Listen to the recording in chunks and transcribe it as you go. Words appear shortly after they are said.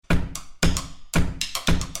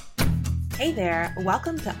Hey there,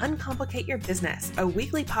 welcome to Uncomplicate Your Business, a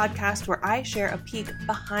weekly podcast where I share a peek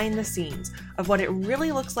behind the scenes of what it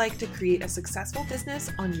really looks like to create a successful business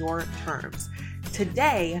on your terms.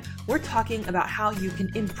 Today, we're talking about how you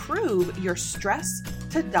can improve your stress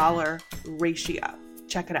to dollar ratio.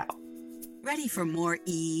 Check it out. Ready for more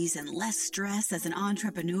ease and less stress as an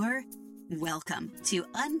entrepreneur? Welcome to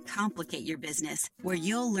Uncomplicate Your Business, where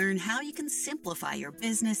you'll learn how you can simplify your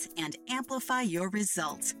business and amplify your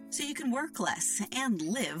results so you can work less and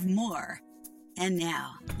live more. And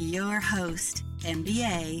now, your host,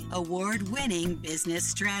 MBA award-winning business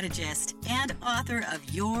strategist and author of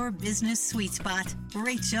Your Business Sweet Spot,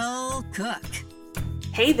 Rachel Cook.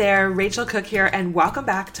 Hey there, Rachel Cook here, and welcome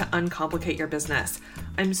back to Uncomplicate Your Business.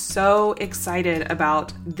 I'm so excited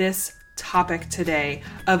about this topic today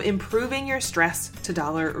of improving your stress to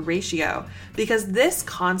dollar ratio, because this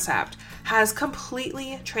concept has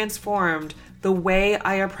completely transformed the way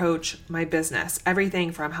I approach my business.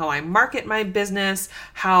 Everything from how I market my business,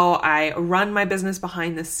 how I run my business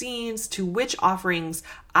behind the scenes, to which offerings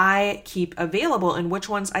I keep available and which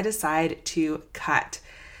ones I decide to cut.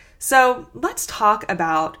 So let's talk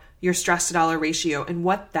about your stress to dollar ratio and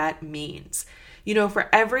what that means. You know, for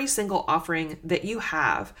every single offering that you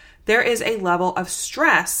have, there is a level of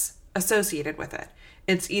stress associated with it.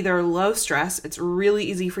 It's either low stress, it's really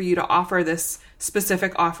easy for you to offer this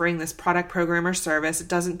specific offering, this product, program, or service. It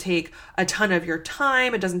doesn't take a ton of your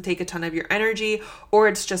time, it doesn't take a ton of your energy, or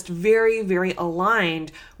it's just very, very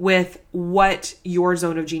aligned with what your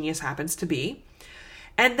zone of genius happens to be.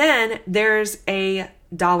 And then there's a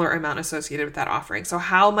dollar amount associated with that offering. So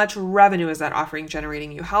how much revenue is that offering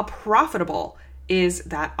generating you? How profitable is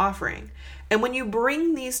that offering? And when you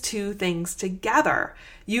bring these two things together,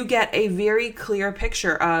 you get a very clear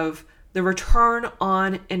picture of the return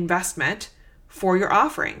on investment for your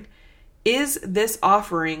offering. Is this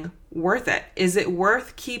offering worth it? Is it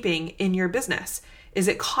worth keeping in your business? Is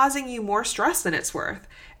it causing you more stress than it's worth?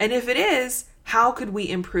 And if it is, how could we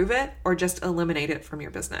improve it or just eliminate it from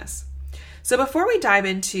your business? So before we dive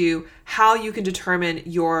into how you can determine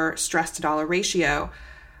your stress to dollar ratio,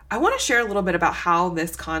 I want to share a little bit about how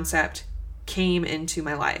this concept came into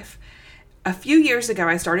my life. A few years ago,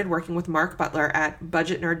 I started working with Mark Butler at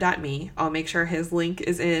budgetnerd.me. I'll make sure his link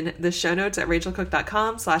is in the show notes at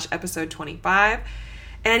rachelcook.com/episode 25.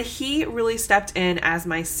 And he really stepped in as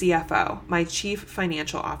my CFO, my Chief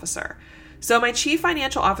Financial Officer. So my Chief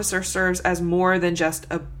Financial Officer serves as more than just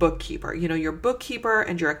a bookkeeper. You know, your bookkeeper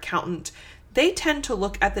and your accountant, they tend to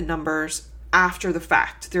look at the numbers after the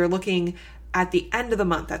fact. They're looking at the end of the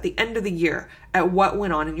month, at the end of the year, at what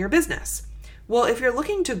went on in your business. Well, if you're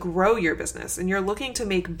looking to grow your business and you're looking to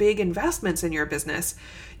make big investments in your business,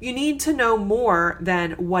 you need to know more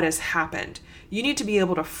than what has happened. You need to be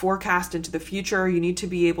able to forecast into the future. You need to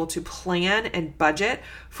be able to plan and budget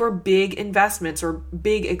for big investments or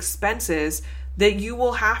big expenses that you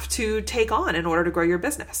will have to take on in order to grow your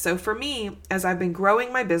business. So for me, as I've been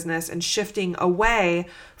growing my business and shifting away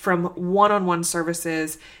from one-on-one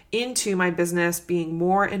services into my business being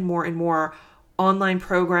more and more and more online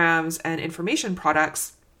programs and information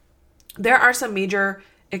products, there are some major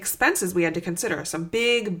expenses we had to consider, some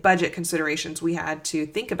big budget considerations we had to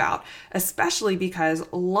think about, especially because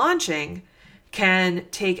launching can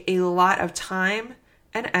take a lot of time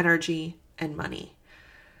and energy and money.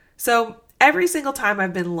 So every single time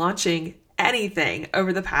I've been launching anything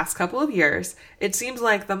over the past couple of years, it seems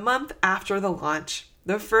like the month after the launch,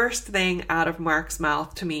 the first thing out of Mark's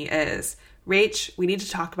mouth to me is, Rach, we need to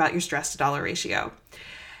talk about your stress to dollar ratio.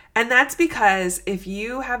 And that's because if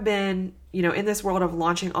you have been, in this world of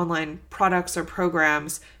launching online products or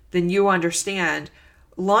programs, then you understand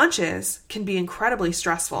launches can be incredibly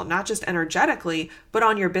stressful, not just energetically, but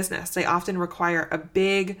on your business. They often require a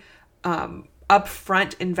big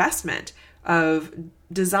upfront investment of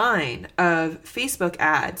design, of Facebook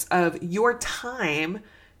ads, of your time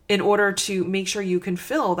in order to make sure you can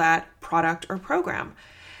fill that product or program.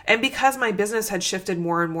 And because my business had shifted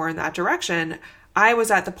more and more in that direction, I was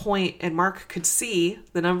at the point, and Mark could see,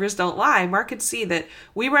 the numbers don't lie, Mark could see that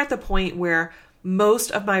we were at the point where most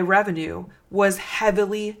of my revenue was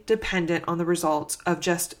heavily dependent on the results of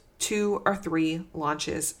just 2 or 3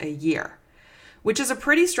 launches a year, which is a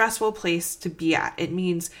pretty stressful place to be at. It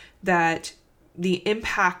means that the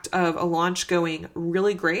impact of a launch going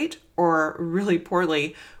really great or really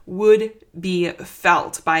poorly would be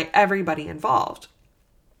felt by everybody involved.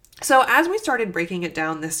 So as we started breaking it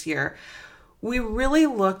down this year, we really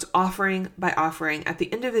looked offering by offering at the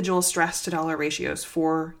individual stress to dollar ratios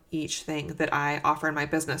for each thing that I offer in my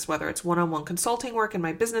business, whether it's one-on-one consulting work in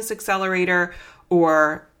my business accelerator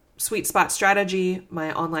or Sweet Spot Strategy,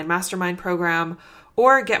 my online mastermind program,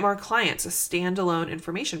 or Get More Clients, a standalone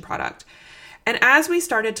information product. And as we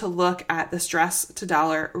started to look at the stress to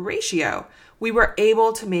dollar ratio, we were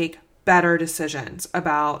able to make better decisions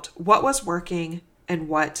about what was working and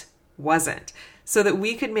what wasn't, so that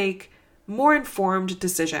we could make more informed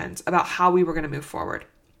decisions about how we were going to move forward.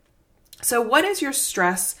 So what is your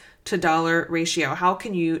stress to dollar ratio? How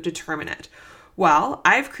can you determine it? Well,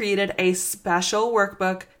 I've created a special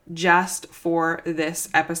workbook just for this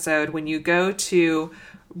episode. When you go to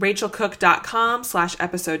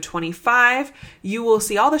rachelcook.com/episode 25, you will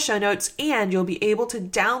see all the show notes and you'll be able to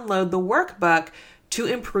download the workbook to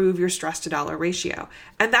improve your stress to dollar ratio.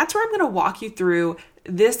 And that's where I'm going to walk you through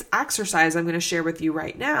this exercise I'm going to share with you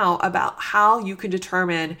right now about how you can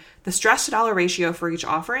determine the stress to dollar ratio for each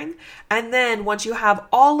offering. And then once you have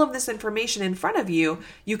all of this information in front of you,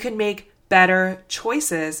 you can make better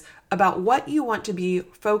choices about what you want to be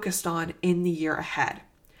focused on in the year ahead.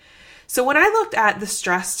 So when I looked at the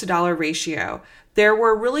stress to dollar ratio, there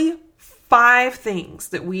were really 5 things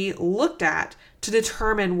that we looked at to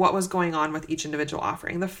determine what was going on with each individual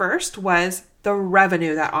offering. The first was the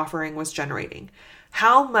revenue that offering was generating.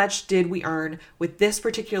 How much did we earn with this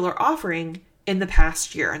particular offering in the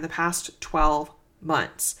past year, in the past 12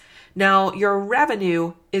 months? Now, your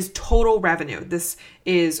revenue is total revenue. This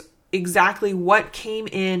is exactly what came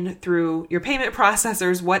in through your payment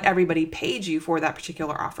processors, what everybody paid you for that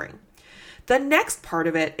particular offering. The next part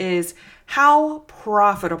of it is how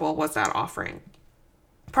profitable was that offering?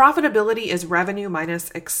 Profitability is revenue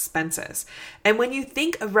minus expenses. And when you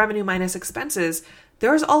think of revenue minus expenses,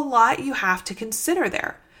 there's a lot you have to consider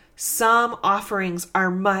there. Some offerings are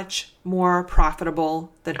much more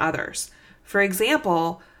profitable than others. For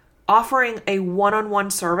example, offering a one-on-one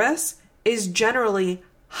service is generally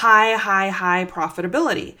high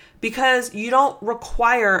profitability because you don't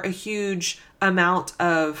require a huge amount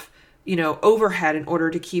of overhead in order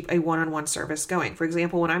to keep a one-on-one service going. For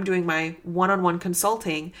example, when I'm doing my one-on-one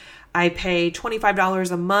consulting, I pay $25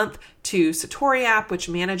 a month to Satori app, which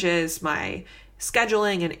manages my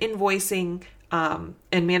scheduling and invoicing and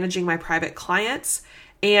managing my private clients.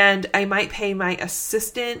 And I might pay my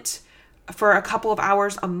assistant for a couple of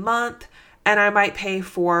hours a month, and I might pay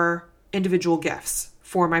for individual gifts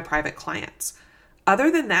for my private clients.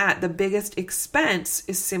 Other than that, the biggest expense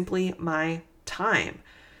is simply my time.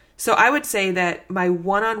 So I would say that my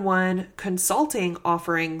one-on-one consulting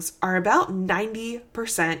offerings are about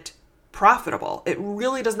 90% profitable. It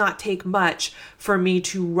really does not take much for me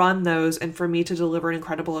to run those and for me to deliver an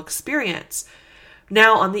incredible experience.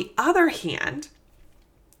 Now, on the other hand,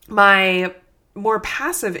 my more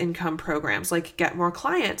passive income programs like Get More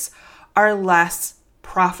Clients are less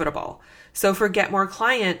profitable. So for Get More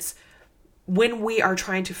Clients, when we are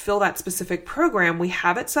trying to fill that specific program, we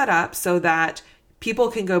have it set up so that people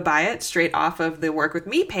can go buy it straight off of the Work With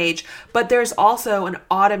Me page, but there's also an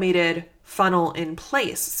automated funnel in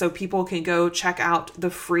place. So people can go check out the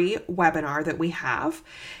free webinar that we have,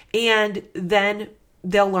 and then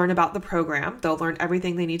they'll learn about the program. They'll learn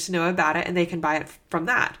everything they need to know about it, and they can buy it from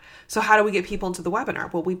that. So how do we get people into the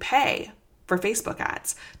webinar? Well, we pay for Facebook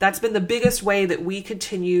ads. That's been the biggest way that we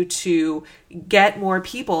continue to get more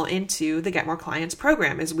people into the Get More Clients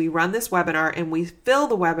program is we run this webinar and we fill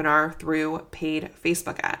the webinar through paid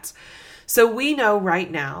Facebook ads. So we know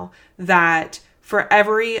right now that for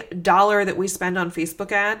every $1 that we spend on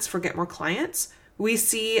Facebook ads for Get More Clients, we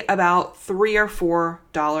see about $3 or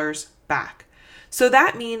 $4 back. So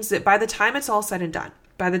that means that by the time it's all said and done,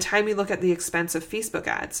 by the time we look at the expense of Facebook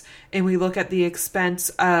ads and we look at the expense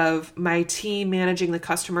of my team managing the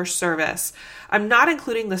customer service, I'm not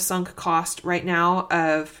including the sunk cost right now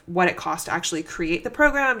of what it costs to actually create the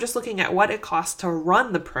program. I'm just looking at what it costs to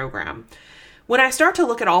run the program. When I start to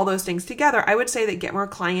look at all those things together, I would say that Get More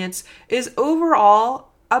Clients is overall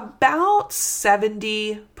about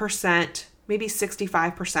 70%, maybe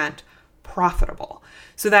 65% profitable.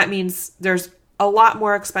 So that means there's a lot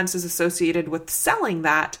more expenses associated with selling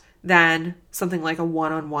that than something like a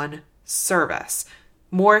one-on-one service.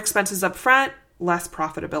 More expenses up front, less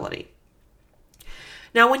profitability.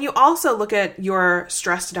 Now, when you also look at your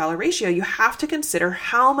stress to dollar ratio, you have to consider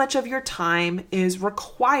how much of your time is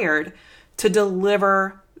required to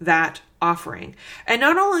deliver that offering. And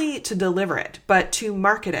not only to deliver it, but to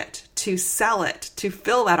market it, to sell it, to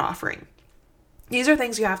fill that offering. These are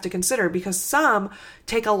things you have to consider because some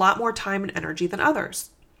take a lot more time and energy than others.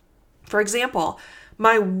 For example,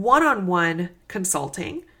 my one-on-one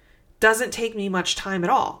consulting doesn't take me much time at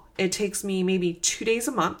all. It takes me maybe 2 days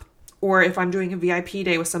a month, or if I'm doing a VIP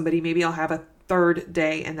day with somebody, maybe I'll have a third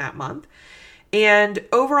day in that month. And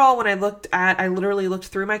overall, when I literally looked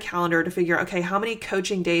through my calendar to figure, okay, how many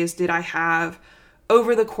coaching days did I have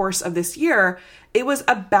over the course of this year? It was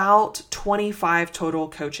about 25 total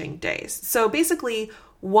coaching days. So basically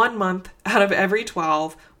 1 month out of every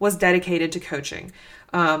 12 was dedicated to coaching,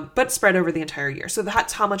 but spread over the entire year. So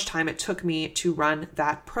that's how much time it took me to run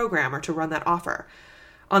that program or to run that offer.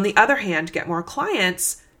 On the other hand, Get More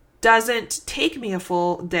Clients doesn't take me a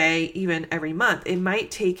full day even every month. It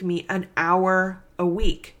might take me an hour a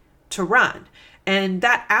week to run. And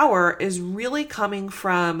that hour is really coming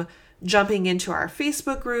from jumping into our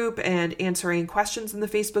Facebook group and answering questions in the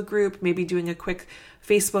Facebook group, maybe doing a quick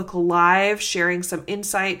Facebook Live, sharing some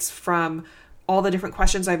insights from all the different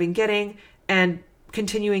questions I've been getting, and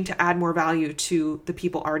continuing to add more value to the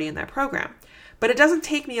people already in that program. But it doesn't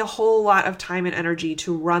take me a whole lot of time and energy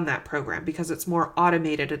to run that program because it's more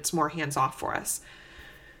automated, it's more hands-off for us.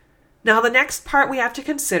 Now, the next part we have to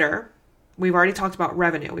consider, we've already talked about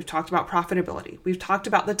revenue, we've talked about profitability, we've talked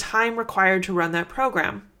about the time required to run that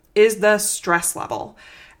program, is the stress level.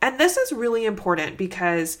 And this is really important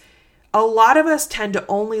because a lot of us tend to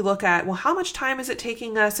only look at, well, how much time is it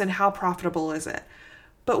taking us and how profitable is it?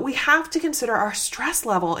 But we have to consider our stress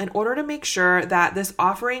level in order to make sure that this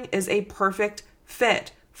offering is a perfect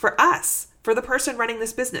fit for us, for the person running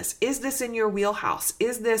this business. Is this in your wheelhouse?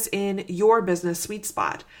 Is this in your business sweet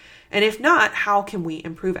spot? And if not, how can we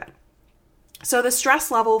improve it? So the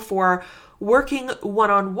stress level for working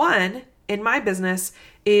one-on-one in my business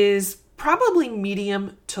is probably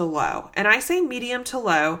medium to low. And I say medium to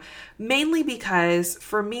low mainly because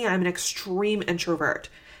for me, I'm an extreme introvert.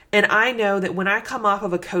 And I know that when I come off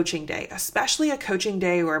of a coaching day, especially a coaching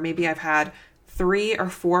day where maybe I've had 3 or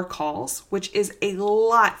 4 calls, which is a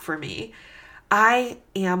lot for me, I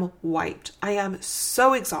am wiped. I am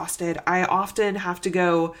so exhausted. I often have to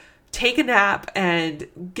go take a nap and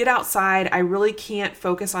get outside. I really can't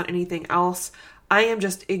focus on anything else. I am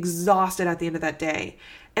just exhausted at the end of that day.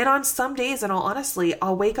 And on some days, and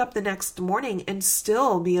I'll wake up the next morning and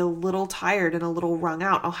still be a little tired and a little wrung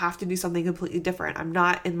out. I'll have to do something completely different. I'm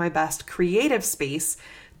not in my best creative space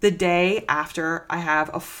the day after I have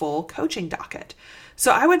a full coaching docket.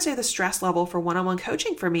 So I would say the stress level for one-on-one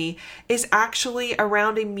coaching for me is actually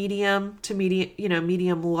around a medium to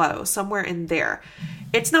medium low, somewhere in there.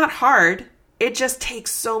 It's not hard. It just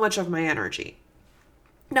takes so much of my energy.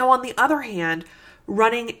 Now, on the other hand,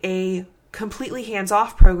 running a completely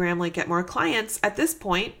hands-off program like Get More Clients at this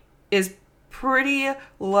point is pretty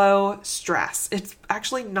low stress. It's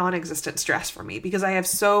actually non-existent stress for me because I have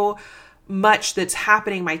so much that's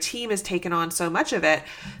happening. My team has taken on so much of it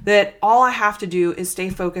that all I have to do is stay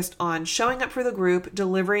focused on showing up for the group,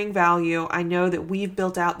 delivering value. I know that we've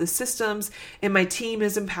built out the systems and my team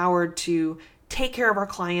is empowered to take care of our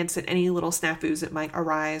clients and any little snafus that might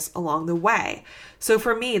arise along the way. So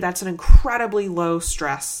for me, that's an incredibly low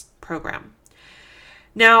stress program.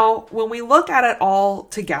 Now, when we look at it all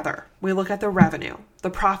together, we look at the revenue,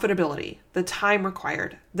 the profitability, the time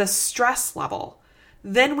required, the stress level,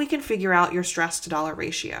 then we can figure out your stress to dollar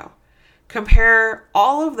ratio. Compare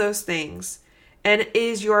all of those things, and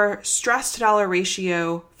is your stress to dollar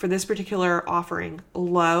ratio for this particular offering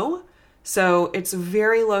low? So it's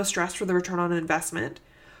very low stress for the return on investment,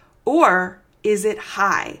 or is it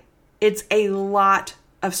high? It's a lot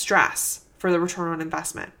of stress for the return on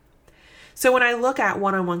investment. So when I look at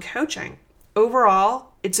one-on-one coaching,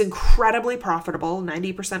 overall, it's incredibly profitable,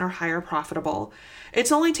 90% or higher profitable.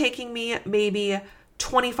 It's only taking me maybe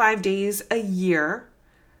 25 days a year,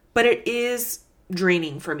 but it is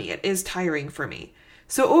draining for me. It is tiring for me.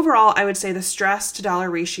 So overall, I would say the stress to dollar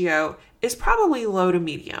ratio is probably low to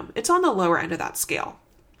medium. It's on the lower end of that scale.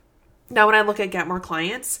 Now, when I look at Get More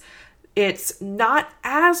Clients, it's not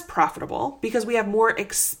as profitable because we have more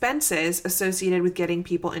expenses associated with getting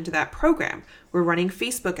people into that program. We're running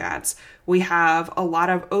Facebook ads. We have a lot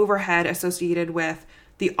of overhead associated with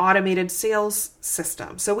the automated sales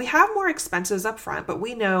system. So we have more expenses up front, but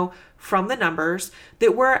we know from the numbers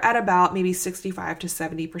that we're at about maybe 65 to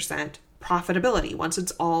 70% profitability once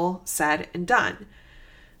it's all said and done.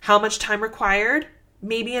 How much time required?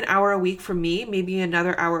 Maybe an hour a week for me, maybe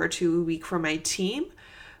another hour or 2 a week for my team.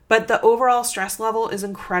 But the overall stress level is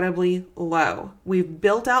incredibly low. We've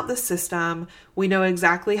built out the system. We know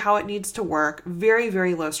exactly how it needs to work. Very,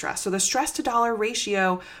 very low stress. So the stress to dollar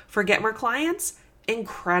ratio for Get More Clients,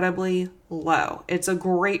 incredibly low. It's a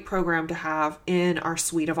great program to have in our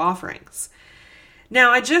suite of offerings.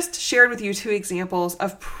 Now, I just shared with you 2 examples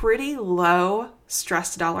of pretty low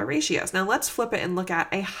stress to dollar ratios. Now let's flip it and look at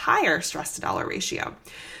a higher stress to dollar ratio.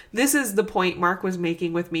 This is the point Mark was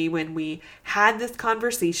making with me when we had this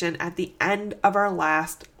conversation at the end of our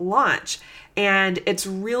last launch. And it's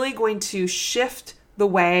really going to shift the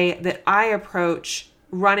way that I approach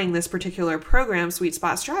running this particular program, Sweet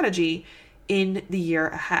Spot Strategy, in the year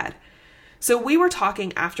ahead. So we were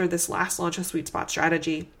talking after this last launch of Sweet Spot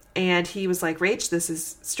Strategy, and he was like, Rach, this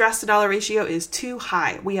is stress to dollar ratio is too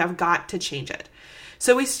high. We have got to change it.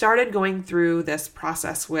 So we started going through this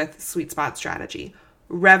process with Sweet Spot Strategy.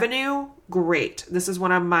 Revenue, great. This is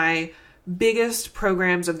one of my biggest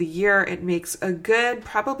programs of the year. It makes a good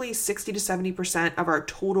probably 60 to 70% of our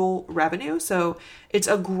total revenue. So it's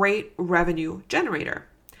a great revenue generator.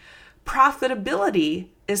 Profitability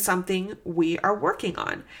is something we are working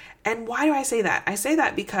on. And why do I say that? I say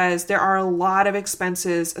that because there are a lot of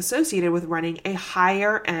expenses associated with running a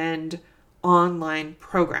higher end online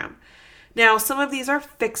program. Now, some of these are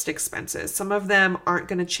fixed expenses. Some of them aren't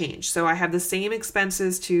going to change. So I have the same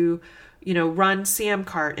expenses to, run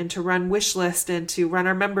Samcart and to run Wishlist and to run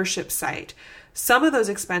our membership site. Some of those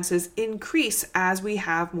expenses increase as we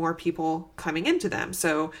have more people coming into them.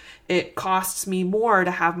 So it costs me more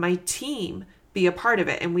to have my team be a part of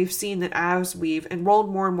it. And we've seen that as we've enrolled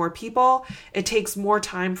more and more people, it takes more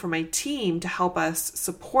time for my team to help us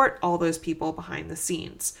support all those people behind the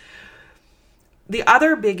scenes. The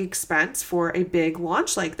other big expense for a big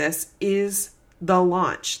launch like this is the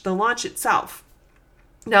launch itself.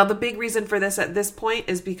 Now, the big reason for this at this point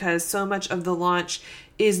is because so much of the launch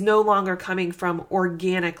is no longer coming from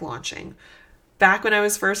organic launching. Back when I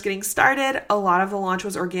was first getting started, a lot of the launch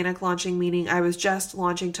was organic launching, meaning I was just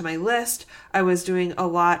launching to my list. I was doing a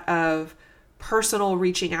lot of personal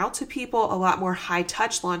reaching out to people, a lot more high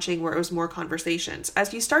touch launching where it was more conversations.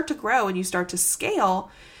 As you start to grow and you start to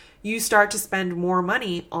scale, you start to spend more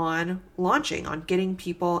money on launching, on getting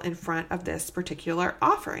people in front of this particular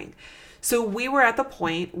offering. So we were at the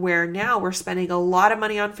point where now we're spending a lot of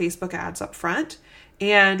money on Facebook ads up front,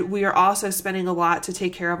 and we are also spending a lot to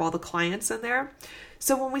take care of all the clients in there.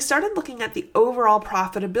 So when we started looking at the overall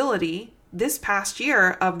profitability this past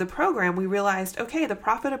year of the program, we realized, okay, the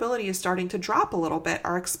profitability is starting to drop a little bit.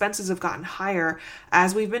 Our expenses have gotten higher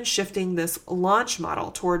as we've been shifting this launch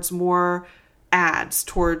model towards more ads,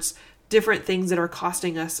 towards different things that are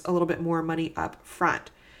costing us a little bit more money up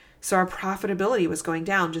front. So our profitability was going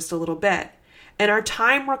down just a little bit. And our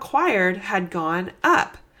time required had gone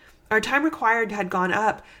up. Our time required had gone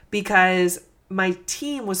up because my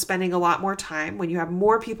team was spending a lot more time. When you have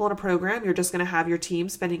more people in a program, you're just going to have your team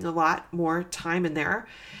spending a lot more time in there.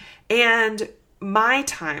 And my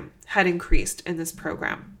time had increased in this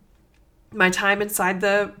program. My time inside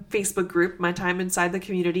the Facebook group, my time inside the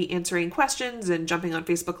community answering questions and jumping on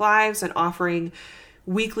Facebook Lives and offering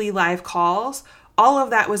weekly live calls, all of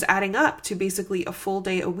that was adding up to basically a full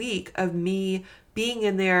day a week of me being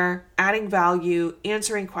in there, adding value,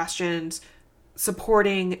 answering questions,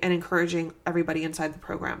 supporting and encouraging everybody inside the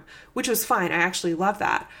program, which was fine. I actually love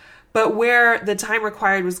that. But where the time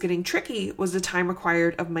required was getting tricky was the time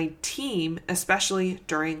required of my team, especially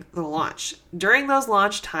during the launch. During those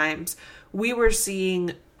launch times, we were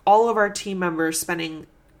seeing all of our team members spending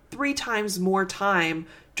 3 times more time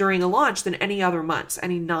during a launch than any other months,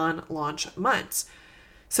 any non-launch months.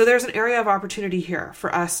 So there's an area of opportunity here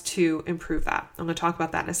for us to improve that. I'm going to talk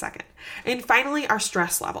about that in a second. And finally, our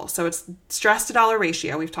stress level. So it's stress to dollar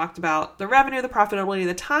ratio. We've talked about the revenue, the profitability,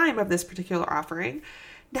 the time of this particular offering.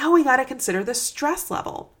 Now we got to consider the stress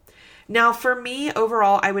level. Now for me,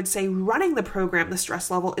 overall, I would say running the program, the stress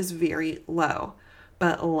level is very low.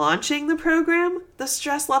 But launching the program, the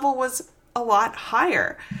stress level was a lot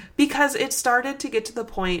higher because it started to get to the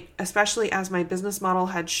point, especially as my business model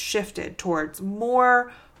had shifted towards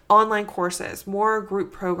more online courses, more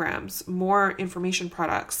group programs, more information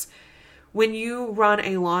products. When you run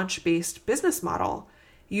a launch-based business model,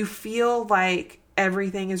 you feel like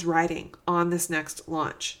everything is riding on this next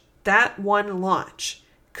launch. That one launch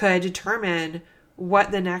could determine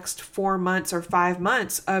what the next 4 months or 5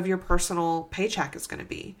 months of your personal paycheck is going to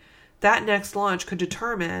be. That next launch could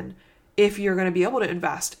determine if you're going to be able to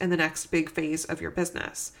invest in the next big phase of your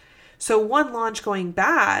business. So one launch going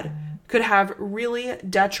bad could have really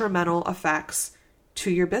detrimental effects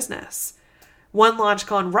to your business. One launch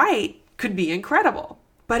gone right could be incredible.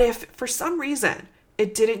 But if for some reason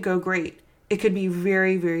it didn't go great, it could be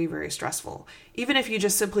very, very, very stressful, even if you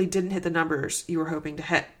just simply didn't hit the numbers you were hoping to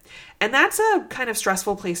hit. And that's a kind of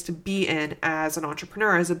stressful place to be in as an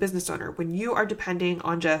entrepreneur, as a business owner, when you are depending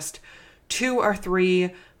on just 2 or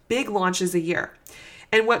 3 big launches a year.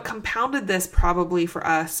 And what compounded this probably for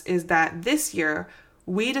us is that this year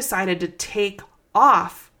we decided to take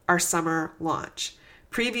off our summer launch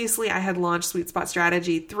Previously, I had launched Sweet Spot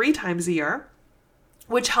Strategy 3 times a year,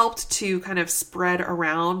 which helped to kind of spread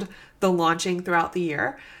around the launching throughout the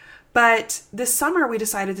year. But this summer, we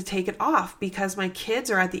decided to take it off because my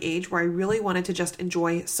kids are at the age where I really wanted to just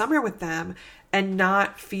enjoy summer with them and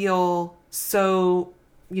not feel so,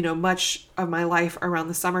 much of my life around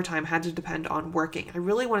the summertime had to depend on working. I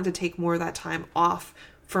really wanted to take more of that time off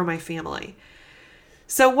for my family.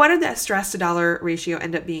 So what did the stress to dollar ratio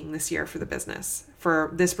end up being this year for the business,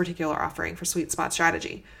 for this particular offering for Sweet Spot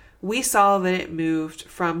Strategy? We saw that it moved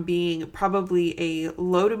from being probably a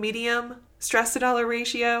low to medium stress to dollar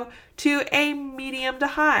ratio to a medium to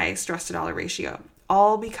high stress to dollar ratio,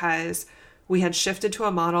 all because we had shifted to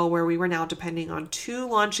a model where we were now depending on 2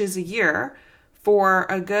 launches a year for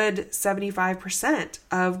a good 75%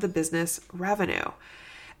 of the business revenue.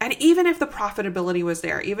 And even if the profitability was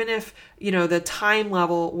there, even if, the time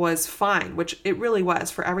level was fine, which it really was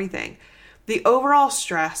for everything, the overall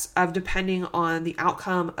stress of depending on the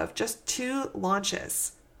outcome of just 2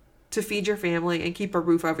 launches to feed your family and keep a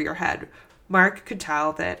roof over your head, Mark could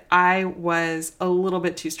tell that I was a little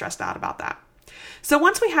bit too stressed out about that. So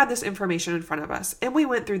once we had this information in front of us, and we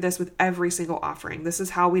went through this with every single offering, this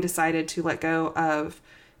is how we decided to let go of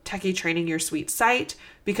Techie Training Your Sweet site,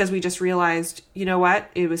 because we just realized,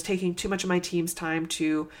 it was taking too much of my team's time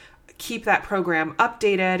to keep that program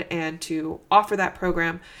updated and to offer that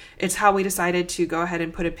program. It's how we decided to go ahead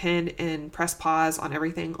and put a pin and press pause on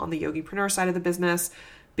everything on the Yogipreneur side of the business,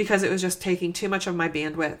 because it was just taking too much of my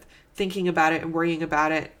bandwidth thinking about it and worrying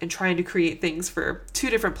about it and trying to create things for 2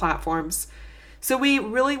 different platforms. So we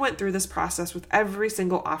really went through this process with every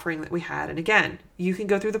single offering that we had. And again, you can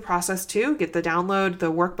go through the process too, get the download,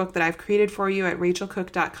 the workbook that I've created for you at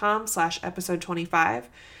rachelcook.com/episode 25.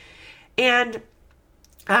 And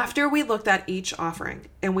after we looked at each offering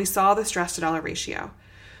and we saw the stress to dollar ratio,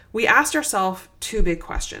 we asked ourselves 2 big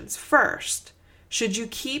questions. First, should you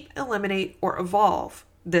keep, eliminate, or evolve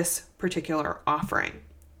this particular offering?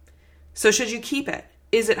 So should you keep it?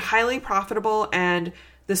 Is it highly profitable and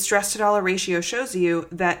the stress to dollar ratio shows you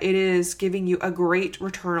that it is giving you a great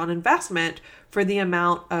return on investment for the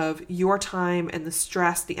amount of your time and the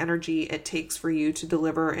stress, the energy it takes for you to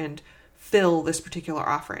deliver and fill this particular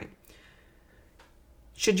offering?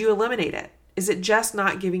 Should you eliminate it? Is it just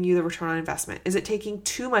not giving you the return on investment? Is it taking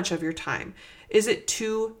too much of your time? Is it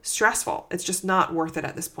too stressful? It's just not worth it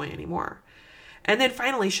at this point anymore. And then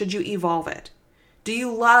finally, should you evolve it? Do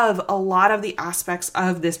you love a lot of the aspects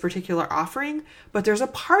of this particular offering, but there's a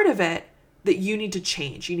part of it that you need to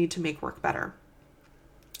change, you need to make work better?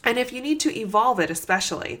 And if you need to evolve it,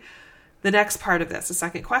 especially, the next part of this, the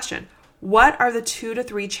second question, what are the 2 to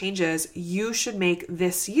 3 changes you should make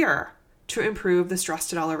this year to improve the stress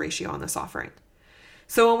to dollar ratio on this offering?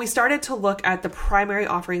 So when we started to look at the primary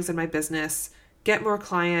offerings in my business, Get More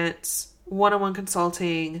Clients, one-on-one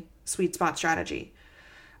consulting, Sweet Spot Strategy,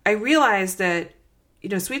 I realized that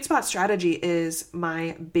Sweet Spot Strategy is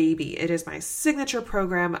my baby. It is my signature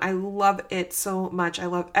program. I love it so much. I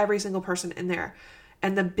love every single person in there.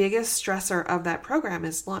 And the biggest stressor of that program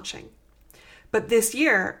is launching. But this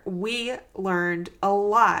year, we learned a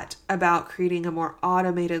lot about creating a more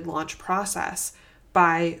automated launch process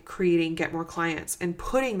by creating Get More Clients and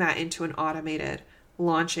putting that into an automated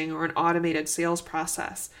launching or an automated sales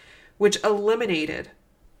process, which eliminated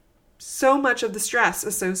so much of the stress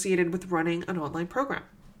associated with running an online program.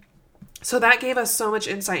 So that gave us so much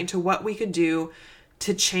insight into what we could do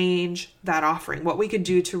to change that offering, what we could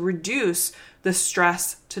do to reduce the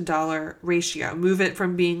stress to dollar ratio, move it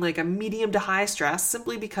from being like a medium to high stress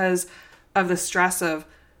simply because of the stress of,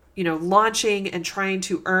 launching and trying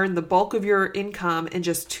to earn the bulk of your income in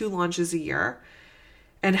just 2 launches a year,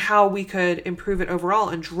 and how we could improve it overall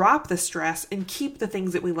and drop the stress and keep the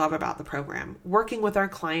things that we love about the program. Working with our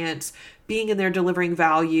clients, being in there delivering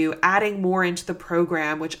value, adding more into the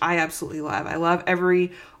program, which I absolutely love. I love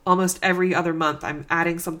almost every other month, I'm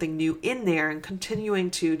adding something new in there and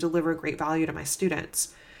continuing to deliver great value to my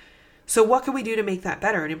students. So what could we do to make that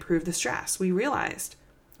better and improve the stress? We realized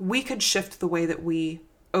we could shift the way that we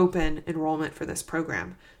open enrollment for this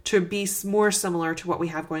program to be more similar to what we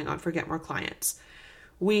have going on for Get More Clients.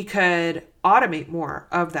 We could automate more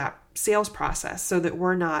of that sales process so that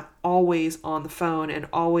we're not always on the phone and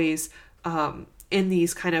always in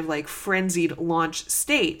these kind of like frenzied launch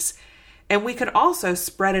states. And we could also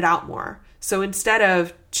spread it out more. So instead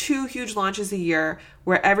of 2 huge launches a year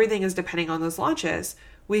where everything is depending on those launches,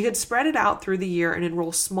 we could spread it out through the year and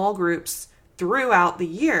enroll small groups throughout the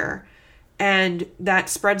year. And that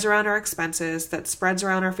spreads around our expenses, that spreads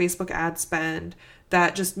around our Facebook ad spend,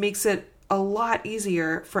 that just makes it a lot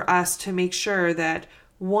easier for us to make sure that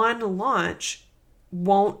one launch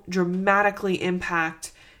won't dramatically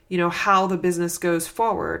impact, how the business goes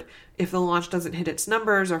forward if the launch doesn't hit its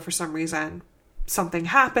numbers or for some reason something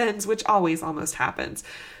happens, which always almost happens.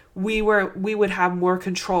 We would have more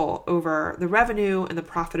control over the revenue and the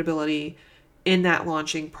profitability in that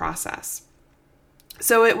launching process.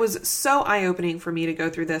 So it was so eye-opening for me to go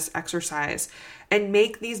through this exercise and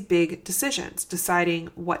make these big decisions, deciding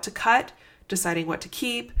what to cut, deciding what to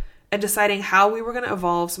keep, and deciding how we were going to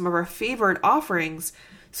evolve some of our favorite offerings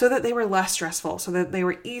so that they were less stressful, so that they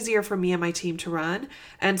were easier for me and my team to run,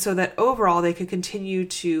 and so that overall they could continue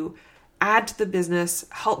to add to the business,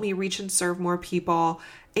 help me reach and serve more people,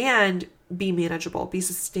 and be manageable, be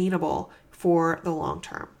sustainable for the long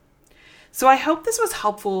term. So I hope this was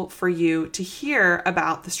helpful for you to hear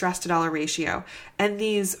about the stress to dollar ratio and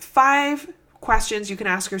these 5 questions you can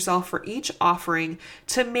ask yourself for each offering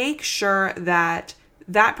to make sure that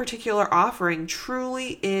that particular offering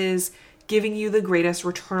truly is giving you the greatest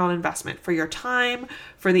return on investment for your time,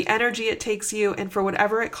 for the energy it takes you, and for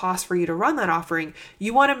whatever it costs for you to run that offering.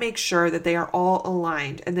 You want to make sure that they are all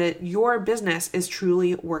aligned and that your business is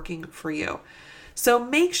truly working for you. So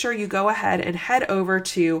make sure you go ahead and head over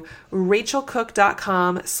to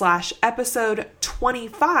rachelcook.com/episode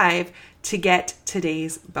 25 to get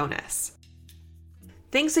today's bonus.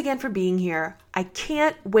 Thanks again for being here. I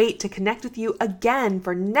can't wait to connect with you again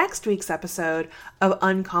for next week's episode of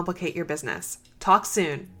Uncomplicate Your Business. Talk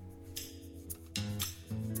soon.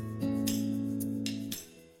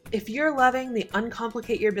 If you're loving the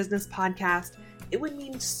Uncomplicate Your Business podcast, it would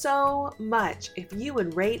mean so much if you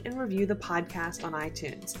would rate and review the podcast on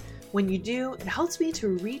iTunes. When you do, it helps me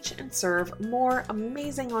to reach and serve more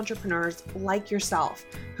amazing entrepreneurs like yourself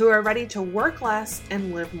who are ready to work less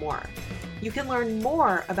and live more. You can learn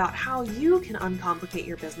more about how you can uncomplicate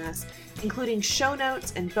your business, including show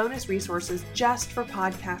notes and bonus resources just for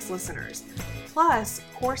podcast listeners, plus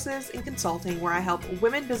courses and consulting where I help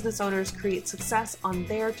women business owners create success on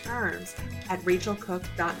their terms at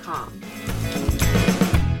rachelcook.com.